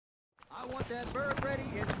I want that bird ready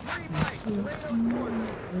in 3 mics. Delay those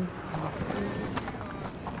coordinates.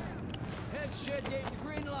 Head shed gave the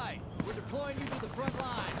green light. We're deploying you to the front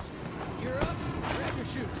lines. You're up. Grab your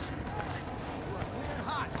shoots. We're cleared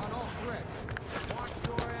hot on all threats. Watch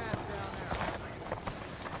your ass down there.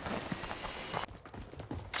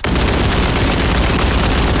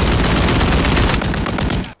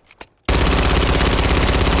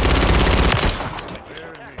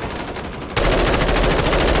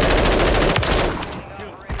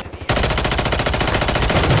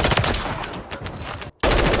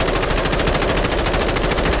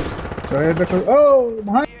 Oh,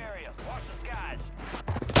 behind. Watch the skies.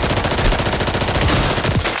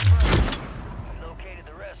 Located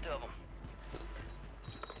the rest of them.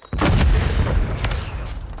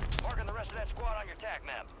 Marking the rest of that squad on your tac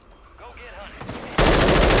map. Go get hunting.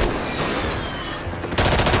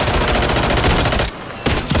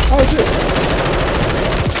 Oh shit!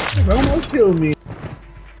 They almost killed me.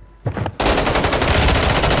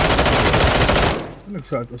 I'm gonna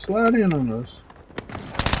try to slide in on us.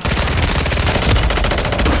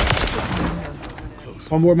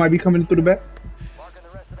 One more might be coming through the back. Marking the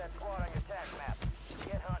rest of that squad on your tac map.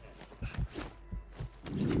 Get hunting.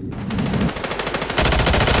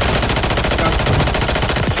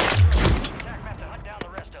 Tac map to hunt down the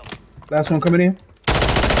rest of them. Last one coming in.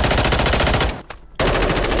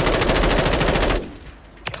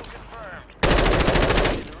 Kill confirmed. The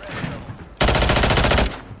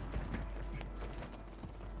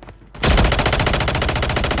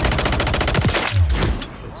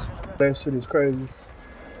rest of them. That shit is crazy.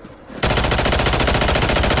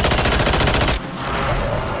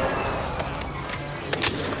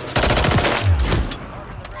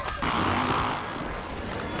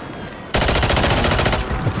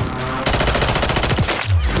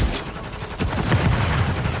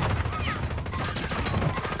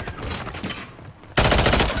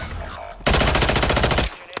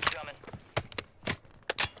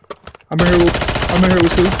 I'm in here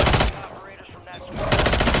with two. Operators from that squad.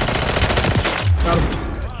 Got him.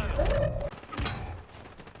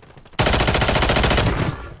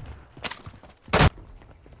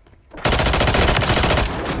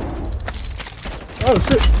 Oh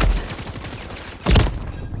shit.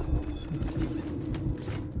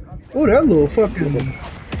 Oh, that little fucking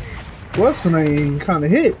what's the name kinda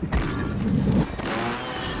hit.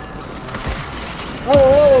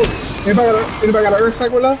 Oh, anybody got an earth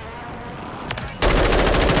cycle left?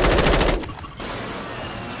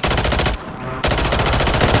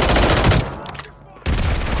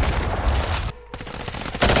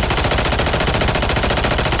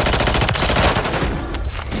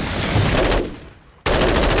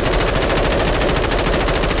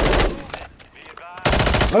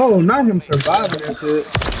 Oh, not him surviving that shit.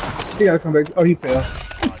 He gotta come back. Oh, he fell.